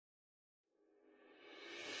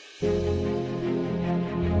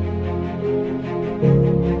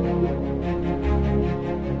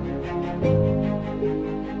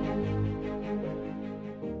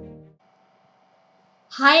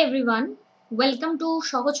Hi everyone, welcome to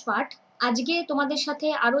সহজ পাঠ। আজকে তোমাদের সাথে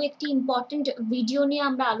আরো একটি ইম্পর্টেন্ট ভিডিও নিয়ে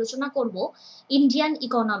আমরা আলোচনা করব ইন্ডিয়ান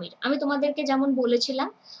ইকোনমির। আমি তোমাদেরকে যেমন বলেছিলাম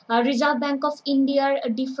রিজার্ভ ব্যাংক অফ ইন্ডিয়ার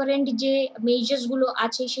ডিফারেন্ট যে মেজার্সগুলো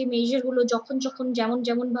আছে সেই মেজারগুলো যখন যখন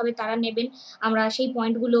যেমন ভাবে তারা নেবেন আমরা সেই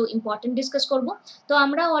পয়েন্টগুলো ইম্পর্টেন্ট ডিসকাস করব। তো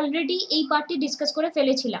আমরা অলরেডি এই পার্টটি ডিসকাস করে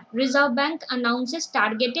ফেলেছিলাম। Reserve bank announces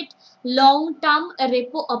targeted long term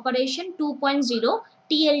repo operation 2.0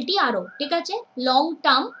 TLTRO, ঠিক আছে, long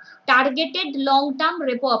term targeted long term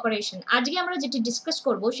repo operation. আজকে আমরা যেটি ডিসকাস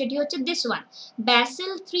করব সেটি হচ্ছে this one,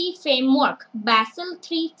 basal 3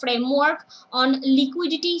 framework on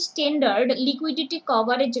liquidity standard liquidity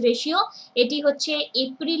coverage ratio. এটি হচ্ছে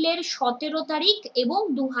এপ্রিলের 17 তারিখ এবং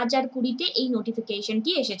 2020-তে এই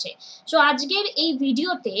নোটিফিকেশনটি এসেছে। সো আজকের এই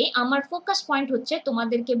ভিডিওতে আমার ফোকাস পয়েন্ট হচ্ছে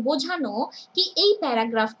তোমাদেরকে বোঝানো কি এই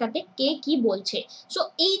প্যারাগ্রাফটাতে কে কি বলছে। সো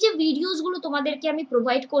এই যে ভিডিওসগুলো তোমাদেরকে আমি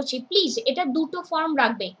প্রোভাইড করছি, প্লিজ এটা দুটো ফর্ম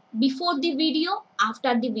রাখবে, before the video,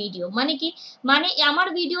 after the video. মানে কি, মানে আমার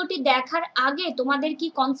ভিডিওটি দেখার আগে তোমাদের কি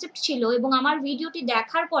কনসেপ্ট ছিল এবং আমার ভিডিওটি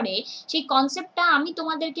দেখার পরে সেই কনসেপ্টটা আমি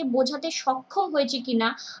তোমাদেরকে বোঝাতে সক্ষম হয়েছি কিনা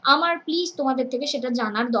আমার প্লিজ তোমাদের থেকে সেটা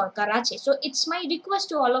জানার দরকার আছে। So it's my request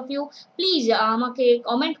to all of you, please আমাকে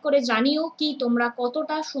কমেন্ট করে জানিও কি তোমরা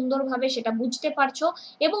কতটা সুন্দরভাবে সেটা বুঝতে পারছো,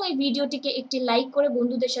 এবং এই ভিডিওটিকে একটি লাইক করে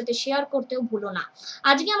বন্ধুদের সাথে শেয়ার করতেও ভুলো না।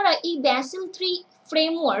 আজকে আমরা এই basal 3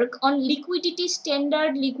 framework on liquidity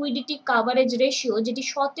standard liquidity coverage ratio, যেটি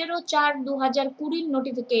 17/4/2020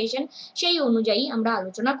 নোটিফিকেশন, সেই অনুযায়ী আমরা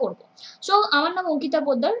আলোচনা করব। সো আমার নাম অঙ্কিতা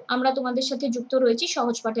পোদ্দার, আমরা তোমাদের সাথে যুক্ত রয়েছি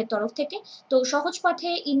সহজ পাঠের তরফ থেকে। তো সহজ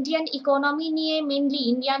পাঠে ইন্ডিয়ান ইকোনমি নিয়ে, মেনলি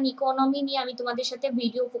ইন্ডিয়ান ইকোনমি নিয়ে আমি তোমাদের সাথে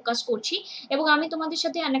ভিডিও ফোকাস করছি, এবং আমি তোমাদের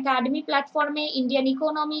সাথে অ্যাকাডেমি প্ল্যাটফর্মে ইন্ডিয়ান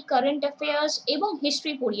ইকোনমি, কারেন্ট অ্যাফেয়ার্স এবং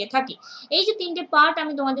হিস্ট্রি পড়িয়ে থাকি। এই যে তিনটে পার্ট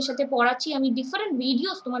আমি তোমাদের সাথে পড়াচ্ছি, আমি ডিফারেন্ট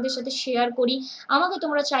ভিডিওস তোমাদের সাথে শেয়ার করি। আমাকে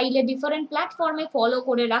তোমরা চাইলে ডিফারেন্ট প্ল্যাটফর্মে ফলো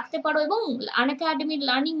করে রাখতে পারো, এবং আনএকাডেমির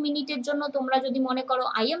লার্নিং মিনিটের জন্য তোমরা যদি মনে করো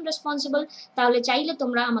আই এম রেসপন্সিবল, তাহলে চাইলে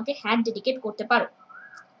তোমরা আমাকে ডেডিকেট করতে পারো।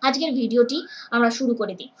 আজকের ভিডিওটি আমরা শুরু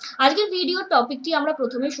করে দিই। আজকের ভিডিওর টপিকটি আমরা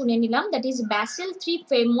প্রথমে শুনে নিলাম, that is basal 3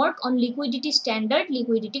 framework on liquidity standard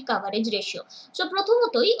liquidity coverage ratio. So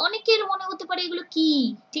প্রথমতই অনেকের মনে হতে পারে এগুলো কি,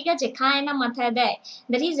 ঠিক আছে, খায় না মাথায় দেয়।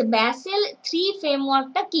 দ্যাট ইজ ব্যাসেল 3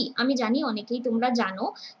 ফ্রেমওয়ার্কটা কি আমি জানি অনেকেই তোমরা জানো,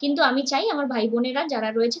 কিন্তু আমি চাই আমার ভাই বোনেরা যারা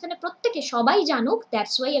রয়েছে এখানে প্রত্যেকে সবাই জানুক।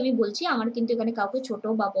 দ্যাটস ওয়াই আমি বলছি, আমার কিন্তু এখানে কাউকে ছোট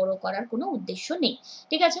বা বড় করার কোনো উদ্দেশ্য নেই,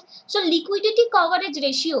 ঠিক আছে। সো লিকুইডিটি কভারেজ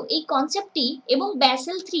রেশিও এই কনসেপ্টটি এবং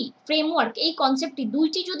ব্যাসেল 3 ফ্রেমওয়ার্ক এই কনসেপ্টটি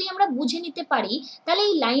দুইটি যদি আমরা বুঝে নিতে পারি, তাহলে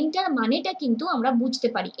এই লাইনটার মানেটা কিন্তু আমরা বুঝতে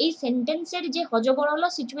পারি। এই সেন্টেন্সের যে হজবরল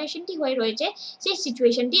সিচুয়েশনটি হয়ে রয়েছে সেই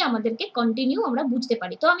সিচুয়েশনটি আমাদেরকে কন্টিনিউ আমরা বুঝতে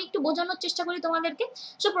পারি। তো আমি একটু বোঝানোর চেষ্টা করি তোমাদেরকে।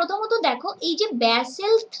 সো প্রথমত দেখো, এই যে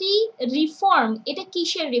ব্যাসেল 3 রিফর্ম, এটা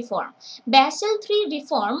কিসের reform? Basal 3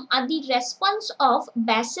 reform R the response of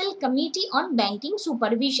basal committee on banking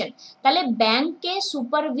supervision. তাহলে ব্যাংককে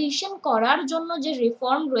সুপারভিশন করার জন্য যে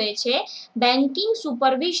রিফর্ম রয়েছে ব্যাংকিং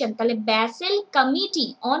সুপারভিশন, তাহলে basal committee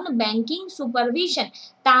on banking supervision,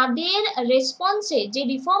 তাদের রেসপন্সে যে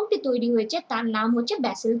রিফর্মটি তৈরি হয়েছে তার নাম হচ্ছে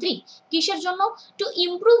ব্যাসেল 3। কিসের জন্য? To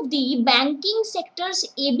improve the banking sectors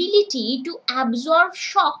ability to absorb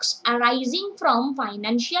shocks arising from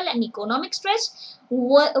financial and economic stress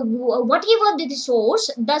whatever the source,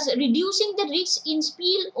 thus reducing the risk in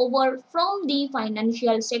spill over from the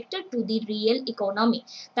financial sector to the real economy.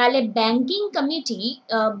 তাহলে banking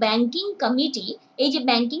committee এই যে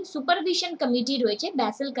banking supervision committee রয়েছে,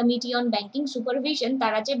 basal committee on banking supervision,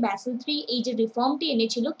 তারা যে basal 3 এই যে রিফর্মটি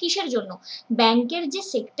এনেছিল কিসের জন্য? ব্যাংকের যে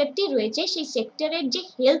সেক্টরটি রয়েছে সেই সেক্টরের যে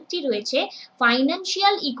হেলথটি রয়েছে,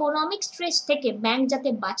 ফাইন্যান্সিয়াল ইকোনমিক স্ট্রেস থেকে ব্যাংক যাতে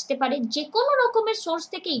বাঁচতে পারে, যে কোনো রকমের সোর্স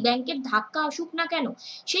থেকেই ব্যাংকের ধাক্কা আসুক না কেন,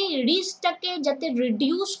 সেই রিস্কটাকে যাতে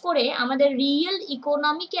রিডিউস করে আমাদের রিয়েল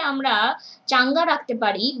ইকোনমিকে আমরা চাঙ্গা রাখতে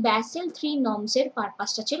পারি, ব্যাসেল 3 নর্মসের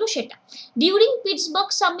পারপাসটা ছিল সেটা। During Pittsburgh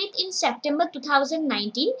summit in September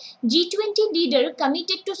 2019, G20 leader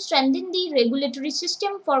committed to strengthen the regulatory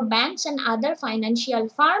system for banks and other financial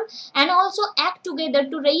firms and also act together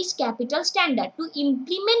to raise capital standard to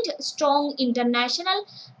implement strong international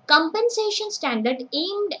compensation standard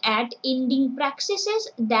aimed at ending practices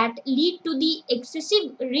that lead to the excessive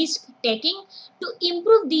risk taking, to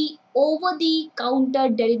improve the over-the-counter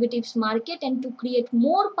derivatives market and to create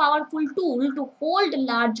more powerful tool to hold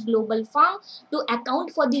large global firm to account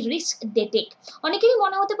for the risk they take. অনেকেরই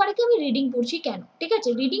মনে হতে পারে কি আমি reading পড়ছি কেন, ঠিক আছে,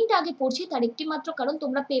 রিডিংটা আগে পড়ছি তার একটি মাত্র কারণ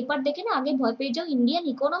তোমরা পেপার দেখে না আগে ভয় পেয়ে যাও ইন্ডিয়ান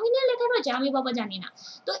ইকোনমি নিয়ে লেখা রয়েছে, আমি বাবা জানি না।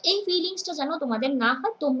 তো এই ফিলিংসটা যেন তোমাদের না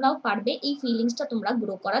হয়, তোমরাও পারবে এই ফিলিংসটা তোমরা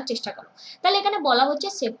গ্রো করার চেষ্টা করো। তাহলে এখানে বলা হচ্ছে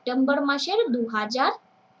সেপ্টেম্বর মাসের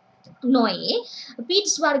নয়ে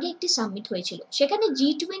পিটসবার্গে একটি সামিট হয়েছিল। সেখানে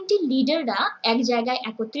G20 লিডাররা এক জায়গায়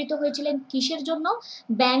একত্রিত হয়েছিলেন কিসের জন্য?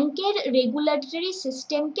 ব্যাংকের রেগুলেটরি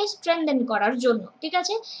সিস্টেমকে স্ট্রেংথেন করার জন্য, ঠিক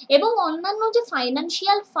আছে? এবং অন্যান্য যে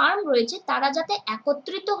ফাইন্যান্সিয়াল ফার্ম রয়েছে তারা যাতে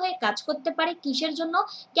একত্রিত হয়ে কাজ করতে পারে কিসের জন্য?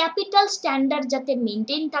 ক্যাপিটাল স্ট্যান্ডার্ড যাতে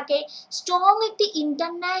মেনটেন থাকে, স্ট্রং একটি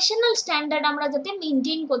ইন্টারন্যাশনাল স্ট্যান্ডার্ড আমরা যাতে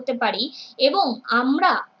মেনটেন করতে পারি, এবং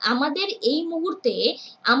আমরা আমাদের এই মুহূর্তে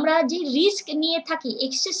আমরা যে রিস্ক নিয়ে থাকি,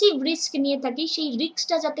 এক্সেসিভ রিস্ক নিয়ে থাকি, সেই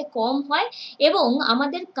রিস্কটা যাতে কম হয় এবং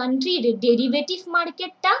আমাদের কান্ট্রির ডেরিভেটিভ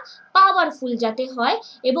মার্কেটটা পাওয়ারফুল যাতে হয়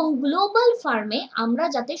এবং গ্লোবাল ফার্মে আমরা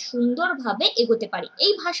যাতে সুন্দরভাবে এগোতে পারি।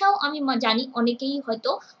 এই ভাষাও আমি জানি অনেকেই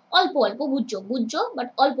হয়তো অল্প অল্প বুঝছো বাট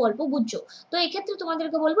অল্প অল্প বুঝছো। তো এক্ষেত্রে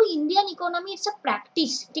তোমাদেরকে বলবো Indian economy it's a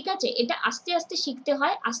practice, ঠিক আছে? এটা আস্তে আস্তে শিখতে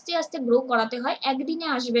হয়, আস্তে আস্তে গ্রো করাতে হয়, একদিনে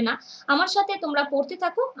আসবে না। আমার সাথে তোমরা পড়তে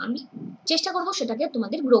থাকো, আমি চেষ্টা করবো সেটাকে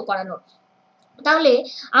তোমাদের গ্রো করানোর। তাহলে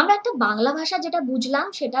আমরা একটা বাংলা ভাষা যেটা বুঝলাম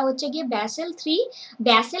সেটা হচ্ছে গিয়ে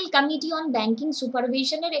ব্যাসেল কমিটি অন ব্যাংকিং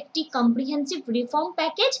সুপারভিশনের একটি কম্প্রিহেন্সিভ রিফর্ম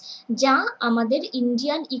প্যাকেজ, যা আমাদের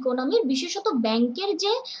ইন্ডিয়ান ইকোনমির বিশেষত ব্যাংকের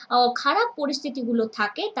যে খারাপ পরিস্থিতিগুলো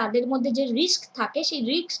থাকে তাদের মধ্যে যে রিস্ক থাকে সেই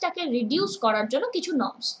রিস্কটাকে রিডিউস করার জন্য কিছু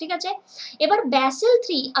নর্মস, ঠিক আছে? এবার Basel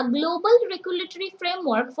III, a global regulatory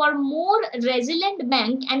framework for more resilient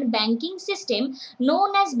bank and banking system known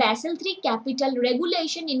as Basel III Capital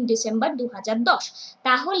Regulation in December 2010।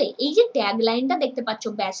 তাহলে এই যে ট্যাগলাইনটা দেখতে পাচ্ছ,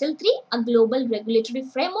 Basel III, a global regulatory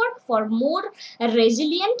framework for more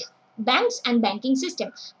resilient banks and banking system,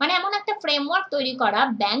 মানে এমন একটা framework তৈরি করা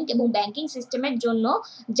ব্যাংক এবং ব্যাংকিং সিস্টেমের জন্য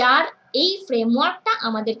যার এই ফ্রেমওয়ার্কটা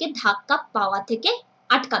আমাদেরকে ধাক্কা পাওয়া থেকে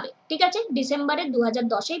আটকাবে, ঠিক আছে? ডিসেম্বরের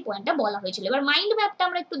 2010 এই পয়েন্টটা বলা হয়েছিল। এবার মাইন্ড ম্যাপটা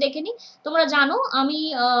আমরা একটু দেখে নিই। তোমরা জানো আমি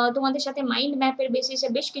তোমাদের সাথে মাইন্ড ম্যাপের বেসিসে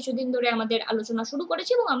বেশ কিছুদিন ধরে আমাদের আলোচনা শুরু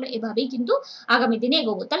করেছি এবং আমরা এভাবেই কিন্তু আগামী দিনে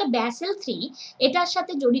এগোবো। তাহলে Basel III এটার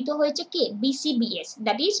সাথে জড়িত হয়েছে কে? BCBS,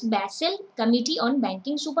 that is Basel committee on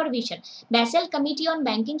banking supervision. Basel committee on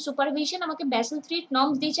banking supervision আমাকে Basel III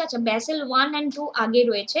নর্মস দিয়েছে। আচ্ছা, Basel I and II আগে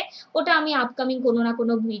রয়েছে, ওটা আমি আপকামিং কোনো না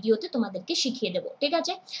কোনো ভিডিওতে তোমাদেরকে শিখিয়ে দেবো, ঠিক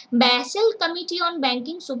আছে? Basel committee on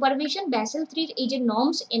banking supervision Basel III এই যে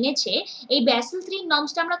নর্মস এনেছে, এই Basel III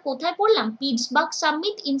নর্মসটা আমরা কোথায় পড়লাম? পিটসবার্গ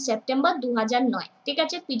সামিট ইন সেপ্টেম্বর 2009, ঠিক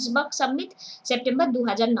আছে? Pittsburgh summit September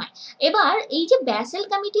 2009। এবার এই যে Basel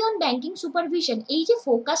committee on banking supervision এই যে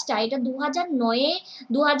ফোকাসটা, এটা 2009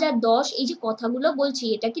 2010 এই যে কথাগুলো বলছি,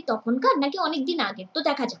 এটা কি তখনকার নাকি অনেকদিন আগের? তো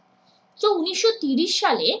দেখা যাক। তো 1930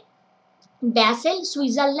 সালে ব্যাসেল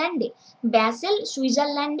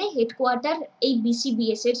সুইজারল্যান্ডে হেডকোয়ার্টার এই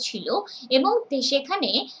BCBS এর ছিল এবং সেখানে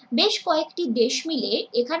বেশ কয়েকটি দেশ মিলে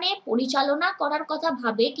এখানে পরিচালনা করার কথা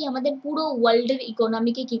ভাবে কি আমাদের পুরো ওয়ার্ল্ডের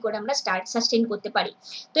ইকোনমিকে কি করে আমরা সাস্টেইন করতে পারি।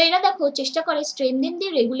 তো এরা দেখো চেষ্টা করে স্ট্রেনথেন দি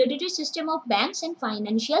regulatory system of banks and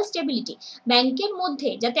financial stability, ব্যাংকের মধ্যে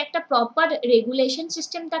যাতে একটা প্রপার রেগুলেশন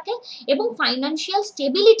সিস্টেম থাকে এবং ফাইন্যান্সিয়াল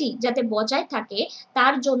স্টেবিলিটি যাতে বজায় থাকে,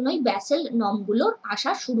 তার জন্যই ব্যাসেল নর্মগুলোর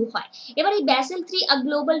আসা শুরু হয়। এবার এই Basel III, a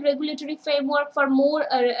global regulatory framework for more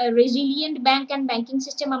resilient bank and banking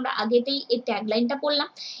system, আমরা আগেতেই এই ট্যাগলাইনটা পড়লাম।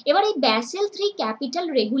 এবার এই Basel III capital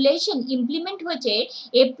regulation implement হয়েছে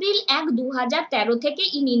এপ্রিল 1, 2013 থেকে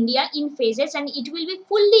in India in phases and it will be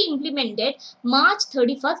fully implemented March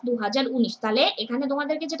 31, 2019। তাহলে এখানে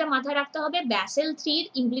তোমাদেরকে যেটা মাথায় রাখতে হবে, Basel III এর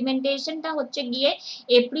ইমপ্লিমেন্টেশনটা হচ্ছে গিয়ে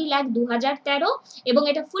এপ্রিল 1, 2013 এবং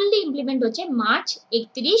এটা ফুললি ইমপ্লিমেন্ট হচ্ছে মার্চ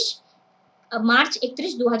 31,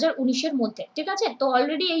 2019 এর মধ্যে, ঠিক আছে? তো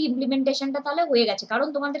অলরেডি এই ইমপ্লিমেন্টেশনটা তাহলে হয়ে গেছে, কারণ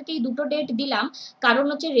তোমাদেরকে এই দুটো ডেট দিলাম কারণ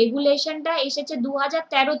হচ্ছে রেগুলেশনটা এসেছে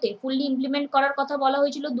 2013-তে, ফুললি ইমপ্লিমেন্ট করার কথা বলা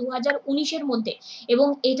হয়েছিল 2019 এর মধ্যে, এবং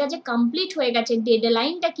এটা যে কমপ্লিট হয়ে গেছে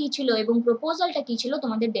ডেডলাইনটা কি ছিল এবং প্রপোজালটা কি ছিল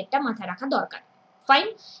তোমাদের ডেটটা মাথায় রাখা দরকার। ফাইন,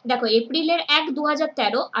 দেখো এপ্রিলের 1,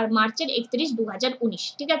 2013 আর মার্চের 31, 2019,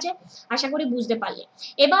 ঠিক আছে? আশা করি বুঝতে পারলে।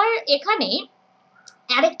 এবার এখানে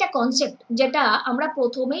আরেকটা কনসেপ্ট যেটা আমরা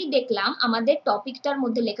প্রথমেই দেখলাম আমাদের টপিকটার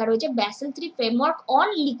মধ্যে লেখা রয়েছে Basel III framework on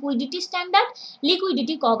liquidity standard,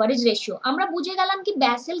 liquidity coverage ratio. আমরা বুঝে গেলাম কি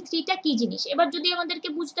Basel IIIটা কি জিনিস। এবার যদি আমাদেরকে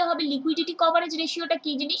বুঝতে হবে লিকুইডিটি কভারেজ রেশিওটা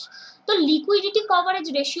কি জিনিস, তো লিকুইডিটি কভারেজ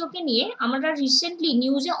রেশিওকে নিয়ে আমরা রিসেন্টলি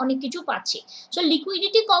নিউজে অনেক কিছু পাচ্ছি। So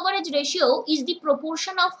liquidity coverage ratio is the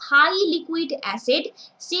proportion of high liquid asset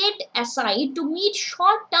set aside to meet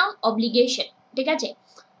short term obligation, ঠিক আছে?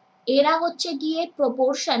 এরা হচ্ছে গিয়ে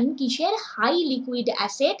প্রপোর্শন কিসের? হাই লিকুইড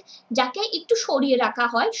অ্যাসেট, যাকে একটু সরিয়ে রাখা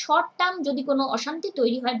হয় শর্ট টার্ম যদি কোনো অশান্তি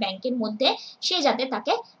তৈরি হয় ব্যাংকের মধ্যে, সে যাতে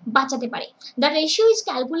তাকে বাঁচাতে পারে। The ratio is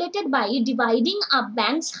calculated by dividing a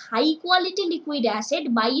banks high quality liquid asset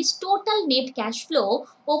by is total net cash flow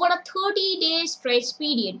over a 30 days stress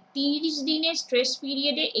period, 30 দিনের স্ট্রেস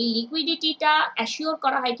পিরিয়ডে এই লিকুইডিটিটা অ্যাসিওর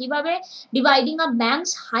করা হয় কিভাবে? ডিভাইডিং আ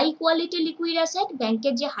banks high quality liquid asset,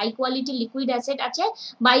 ব্যাংকের যে high quality liquid asset আছে,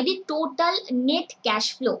 by the total net cash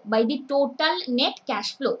flow, by the total net cash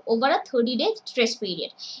flow over a 30 days stress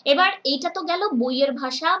period. এবার এইটা তো গেল বইয়ের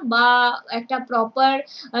ভাষা বা একটা প্রপার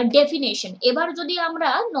ডেফিনেশন। এবার যদি আমরা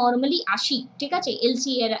নর্মালি আসি, ঠিক আছে,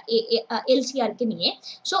 এলসিআর কে নিয়ে।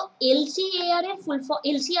 সো এলসিআর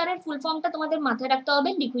এর ফুল ফর্মটা তোমাদের মাথায় রাখতে হবে,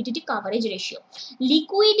 liquidity coverage ratio.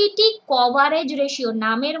 Liquidity coverage ratio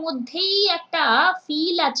নামের মধ্যেই একটা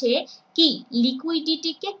ফিল আছে কি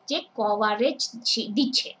লিকুইডিটিকে যে কভারেজ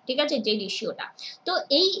দিচ্ছে, ঠিক আছে, যে রেশিওটা। তো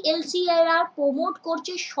এই এলসিআর প্রমোট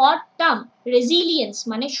করছে শর্ট টার্ম রেজিলিয়েন্স,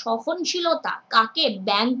 মানে সহনশীলতা, কাকে?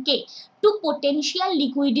 ব্যাংকে, টু পোটেনশিয়াল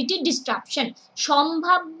লিকুইডিটি ডিস্ট্রাপশন,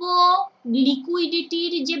 সম্ভাব্য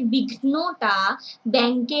লিকুইডিটির যে বিঘ্নটা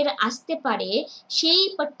ব্যাংকের আসতে পারে, সেই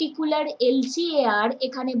পার্টিকুলার এলসিআর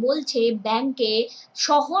এখানে বলছে ব্যাংকে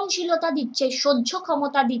সহনশীলতা দিচ্ছে, সহ্য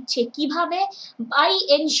ক্ষমতা দিচ্ছে, কিভাবে? By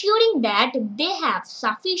ensuring that they have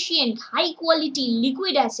sufficient high quality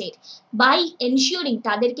liquid asset, by ensuring,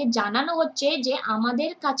 তাদেরকে জানানো হচ্ছে যে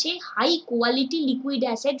আমাদের কাছে হাই কোয়ালিটি লিকুইড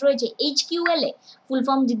অ্যাসেট রয়েছে, এইচকিউএল এ ফুল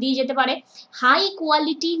ফর্ম দিয়ে যেতে পারে, হাই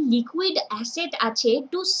কোয়ালিটি লিকুইড অ্যাসেট আছে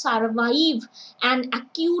to survive an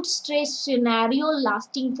acute stress scenario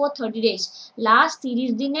lasting for 30 days, last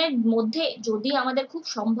 30 দিনের মধ্যে যদি আমাদের খুব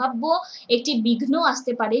সম্ভাব্য একটি বিঘ্ন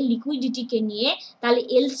আসতে পারে লিকুইডিটিকে নিয়ে, তাহলে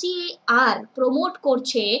এলসিআর প্রমোট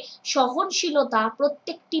করছে সহনশীলতা,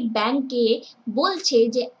 প্রত্যেকটি ব্যাংকে বলছে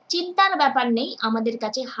যে চিন্তার ব্যাপার নেই, আমাদের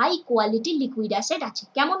কাছে হাই কোয়ালিটি লিকুইড অ্যাসেট আছে।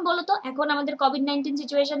 কেমন বলো তো? এখন আমাদের কোভিড-19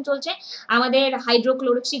 সিচুয়েশন চলছে, আমাদের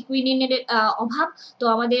হাইড্রোক্লোরোক্সিকুইনিনের অভাব, তো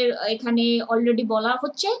আমাদের এখানে অলরেডি বলা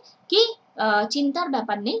হচ্ছে কি চিন্তার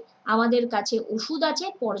ব্যাপার নেই, আমাদের কাছে ওষুধ আছে,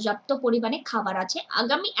 পর্যাপ্ত পরিমাণে খাবার আছে,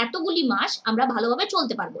 আগামী এতগুলি মাস আমরা ভালোভাবে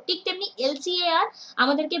চলতে পারবো। ঠিক তেমনি এলসিআর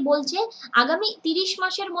আমাদেরকে বলছে আগামী 30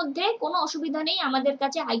 মাসের মধ্যে কোনো অসুবিধা নেই, আমাদের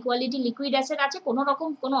কাছে হাই কোয়ালিটি লিকুইড অ্যাসেট আছে, কোনো রকম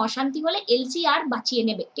কোনো অশান্তি হলে এলসিআর বাঁচিয়ে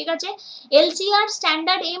নেবে, ঠিক আছে। LCR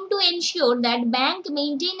standard M to ensure that bank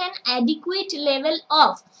maintain an adequate level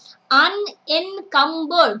of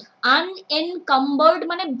আনএনকাম্বার্ড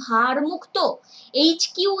মানে ভারমুক্ত,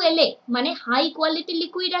 HQL মানে high quality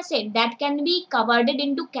liquid asset that can be কভার্ডেড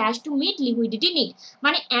into cash to meet liquidity need,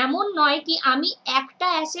 মানে এমন নয় কি আমি একটা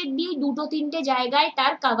অ্যাসেট দিয়ে দুটো তিনটে জায়গায়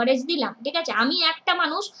তার কভারেজ দিলাম, ঠিক আছে, আমি একটা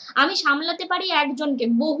মানুষ, আমি সামলাতে পারি একজনকে,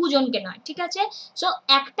 বহুজনকে নয়, ঠিক আছে। সো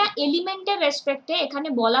একটা এলিমেন্টের রেসপেক্টে এখানে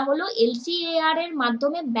বলা হলো এলসিআর এর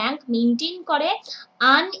মাধ্যমে ব্যাংক মেইনটেইন করে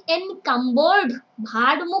আনএনকাম্বার্ড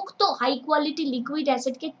ভারমুক্ত হাই কোয়ালিটি লিকুইড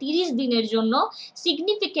অ্যাসেটকে 30 দিনের জন্য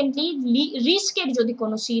সিগনিফিকেন্টলি রিস্কের যদি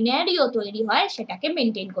কোনো সিনারিও তৈরি হয় সেটাকে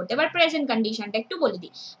মেনটেন করতে। এবার প্রেজেন্ট কন্ডিশনটা একটু বলে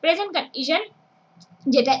দিই। প্রেজেন্ট কন্ডিশন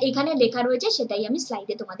যেটা এখানে লেখা রয়েছে সেটাই আমি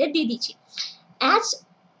স্লাইডে তোমাদের দিয়ে দিচ্ছি। As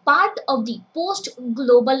part of the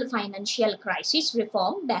post-global financial crisis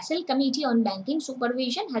reform, Basel Committee on Banking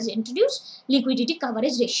Supervision has introduced liquidity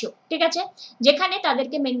coverage ratio, ঠিক আছে, যেখানে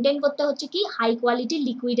তাদেরকে মেনটেন করতে হচ্ছে কি high quality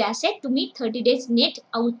liquid asset to meet 30 days net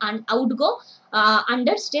আউটগো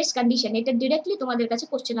under stress condition. এটা ডিরেক্টলি তোমাদের কাছে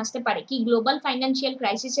কোশ্চেন আসতে পারে কি গ্লোবাল ফাইন্যান্সিয়াল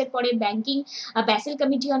ক্রাইসিসের পরে banking basal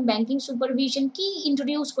committee on banking supervision কি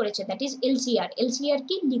ইন্ট্রোডিউস করেছে, দ্যাট ইজ এলসিআর। এলসিআর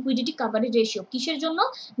কি লিকুইডিটি কভারেজ রেশিও, কিসের জন্য?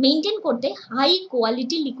 মেইনটেন করতে high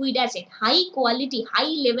quality liquid asset, high quality high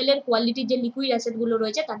লেভেলের কোয়ালিটির যে লিকুইড অ্যাসেটগুলো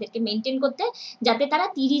রয়েছে তাদেরকে মেইনটেন করতে, যাতে তারা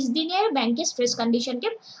 30 দিনের ব্যাংকের স্ট্রেস কন্ডিশনকে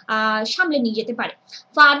সামলে নিয়ে যেতে পারে।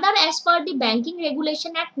 Further, as per the banking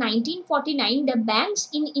regulation act 1949, the banks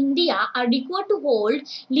in India R required to hold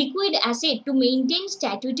liquid asset to maintain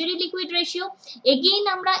statutory liquid ratio. Again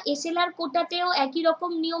আমরা এসএলআর কোটাতেও একই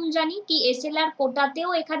রকম নিয়ম জানি কি এসএলআর কোটাতেও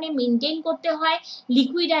এখানে মেইনটেইন করতে হয়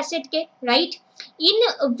liquid অ্যাসেটকে, right. In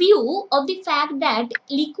view of the fact that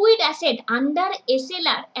liquid asset under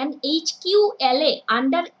SLR and HQLA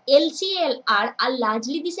under LCR are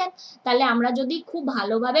largely the same, তাহলে আমরা যদি খুব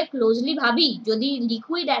ভালোভাবে ক্লোজলি ভাবি, যদি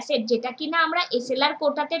লিকুইড অ্যাসেট যেটা কিনা আমরা এসএলআর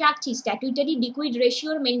কোটাতে রাখছি, স্ট্যাটিউটরি লিকুইড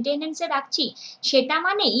রেশিওর মেইনটেনেন্সে রাখছি, সেটা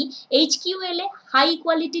মানেই HQLA high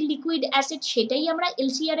quality liquid asset সেটাই আমরা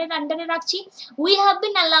এলসিআর এর আন্ডারে রাখছি। We have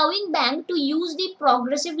been allowing bank to use the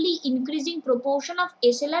progressively increasing proportion of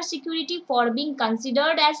SLR security for being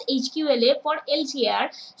considered as HQLA for LCR,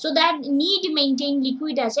 so that need maintain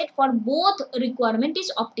liquid asset for both requirement is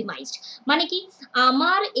optimal. Optimised. মানে কি,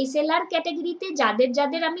 আমার SLR ক্যাটাগরিতে যাদের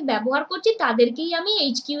যাদের আমি ব্যবহার করছি তাদেরকেই আমি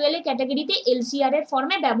এইচকিউএল এর ক্যাটাগরিতে এলসিআর এর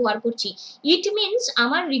ফর্মে ব্যবহার করছি। ইট মিনস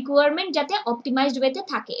আমার রিকোয়ারমেন্ট যাতে অপটিমাইজড ওয়েতে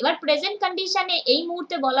থাকে। এবার প্রেজেন্ট কন্ডিশনে এই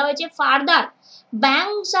মুহূর্তে বলা হয়েছে further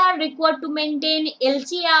banks are required to maintain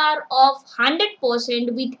LCR of 100%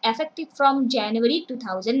 with effective from January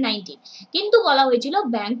 2019। কিন্তু বলা হয়েছিল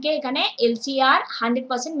ব্যাংকে এখানে LCR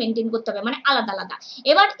 100% মেনটেন করতে হবে, মানে আলাদা আলাদা।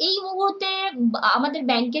 এবার এই মুহূর্তে আমাদের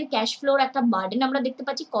ব্যাংকের ক্যাশ ফ্লোর একটা বার্ডেন আমরা দেখতে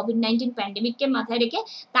পাচ্ছি কোভিড-19 প্যান্ডেমিককে মাথায় রেখে,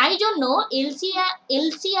 তাই জন্য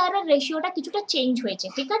LCR এর রেশিওটা কিছুটা চেঞ্জ হয়েছে,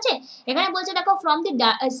 ঠিক আছে। এখানে বলছে দেখো from the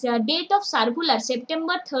date of circular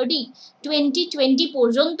September 30, 2020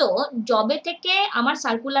 পর্যন্ত, জবে থেকে আমার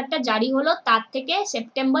সার্কুলারটা জারি হলো তার থেকে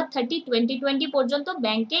সেপ্টেম্বর 30, 2020 পর্যন্ত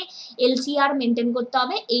ব্যাংকে এলসিআর মেনটেন করতে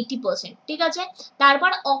হবে 80%, ঠিক আছে।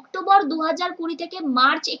 তারপর অক্টোবর 2020 থেকে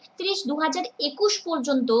মার্চ 31, 2021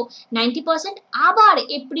 পর্যন্ত 90%, আবার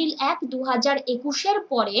এপ্রিল 1, 2021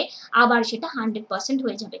 পরে আবার সেটা 100%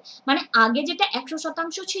 হয়ে যাবে। মানে আগে যেটা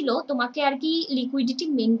 100% ছিল, তোমাকে আর কি লিকুইডিটি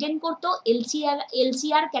মেনটেন করতো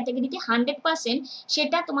এলসিআর ক্যাটাগরিতে 100%,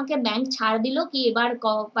 সেটা তোমাকে ব্যাংক ছাড় দিল কি এবার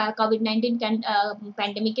কোভিড-19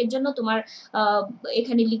 প্যান্ডেমিকের জন্য তোমার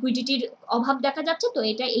এখানে লিকুইডিটির অভাব দেখা যাচ্ছে, তো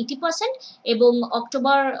এটা 80%, এবং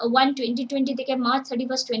অক্টোবর 1, 2020 থেকে মার্চ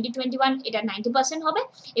 31, 2021 এটা 90% হবে,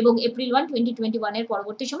 এবং এপ্রিল 1, 2021 এর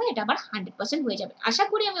পরবর্তী সময় এটা আবার 100% হয়ে যাবে। আশা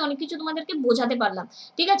করি আমি অনেক কিছু তোমাদেরকে বোঝাতে পারলাম,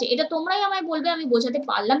 ঠিক আছে। এটা তোমরাই আমায় বলবে আমি বোঝাতে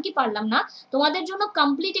পারলাম কি পারলাম না। তোমাদের জন্য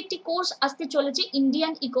কমপ্লিট একটি কোর্স আসতে চলেছে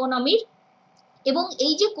ইন্ডিয়ান ইকোনমির, এবং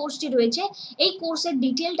এই যে কোর্সটি রয়েছে এই কোর্সের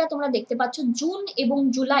ডিটেলটা তোমরা দেখতে পাচ্ছ। জুন এবং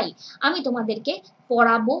জুলাই আমি তোমাদেরকে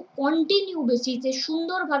পড়াবো কন্টিনিউ বেসিসে,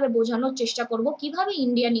 সুন্দরভাবে বোঝানোর চেষ্টা করব কিভাবে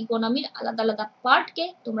ইন্ডিয়ান ইকোনমির আলাদা আলাদা পার্টকে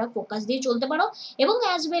তোমরা ফোকাস দিয়ে চলতে পারো, এবং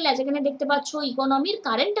অ্যাজ ওয়েল অ্যাজ এখানে দেখতে পাচ্ছ ইকোনমির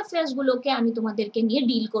কারেন্ট অ্যাফেয়ার্সগুলোকে আমি তোমাদেরকে নিয়ে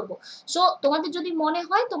ডিল করব। সো তোমাদের যদি মনে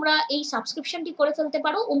হয় তোমরা এই সাবস্ক্রিপশনটি করে ফেলতে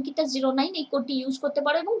পারো, অঙ্কিতা 09 এই কোডটি ইউজ করতে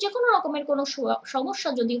পারো, এবং যে কোনো রকমের কোনো সমস্যা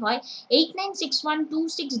যদি হয়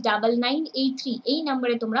 8961269983 এই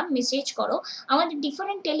নাম্বারে তোমরা মেসেজ করো। আমাদের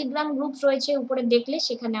ডিফারেন্ট টেলিগ্রাম গ্রুপ রয়েছে, উপরে দেখলে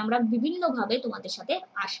সেখানে আমরা বিভিন্নভাবে তোমাদের সাথে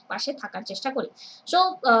আশপাশে থাকার চেষ্টা করি। সো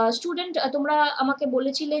স্টুডেন্ট, তোমরা আমাকে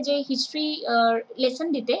বলেছিলে যে হিস্ট্রি লেসন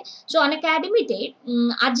দিতে, সো অনএকাডেমিতে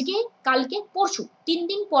আজকে, কালকে, পরশু 3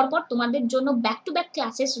 দিন পর পর তোমাদের জন্য ব্যাক টু ব্যাক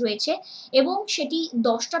ক্লাসেস রয়েছে, এবং সেটি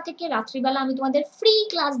 10টা থেকে রাত্রিবেলা আমি তোমাদের ফ্রি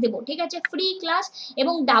ক্লাস দেবো, ঠিক আছে। ফ্রি ক্লাস,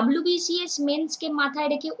 এবং WBCS মেন্সকে মাথায়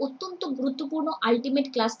রেখে অত্যন্ত গুরুত্বপূর্ণ আলটিমেট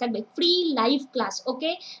ক্লাস থাকবে, ফ্রি লাইভ ক্লাস,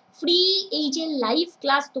 ওকে। ফ্রি এই যে লাইভ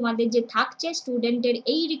ক্লাস তোমাদের যে থাকছে স্টুডেন্টের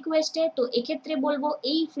এই রিকোয়েস্টে, তো এক্ষেত্রে বলবো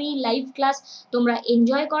এই ফ্রি লাইভ ক্লাস তোমরা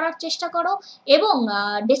এনজয় করার চেষ্টা করো, এবং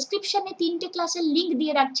ডেসক্রিপশনে 3টে ক্লাসের লিঙ্ক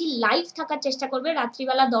দিয়ে রাখছি, লাইভ থাকার চেষ্টা করবে।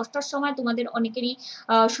 রাত্রিবেলা 10টার সময় তোমাদের অনেকেরই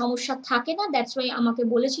সমস্যা থাকে না, দ্যাটস ওয়াই আমাকে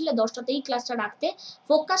বলেছিল 10টাতেই ক্লাসটা রাখতে।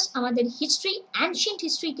 ফোকাস আমাদের হিস্ট্রি, অ্যানশিয়েন্ট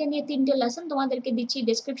হিস্ট্রিকে নিয়ে 3টে লেসন তোমাদেরকে দিচ্ছি,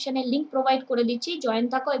 ডেসক্রিপশনে লিঙ্ক প্রোভাইড করে দিচ্ছি, জয়েন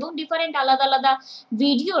থাকো, এবং ডিফারেন্ট আলাদা আলাদা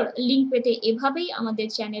ভিডিওর লিঙ্ক পেতে এভাবেই আমাদের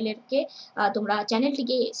তোমরা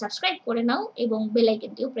চ্যানেলটিকে সাবস্ক্রাইব করে নাও, এবং বেল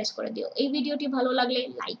আইকনটিও প্রেস করে দিও। এই ভিডিওটি ভালো লাগলে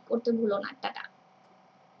লাইক করতে ভুলো না। টাটা।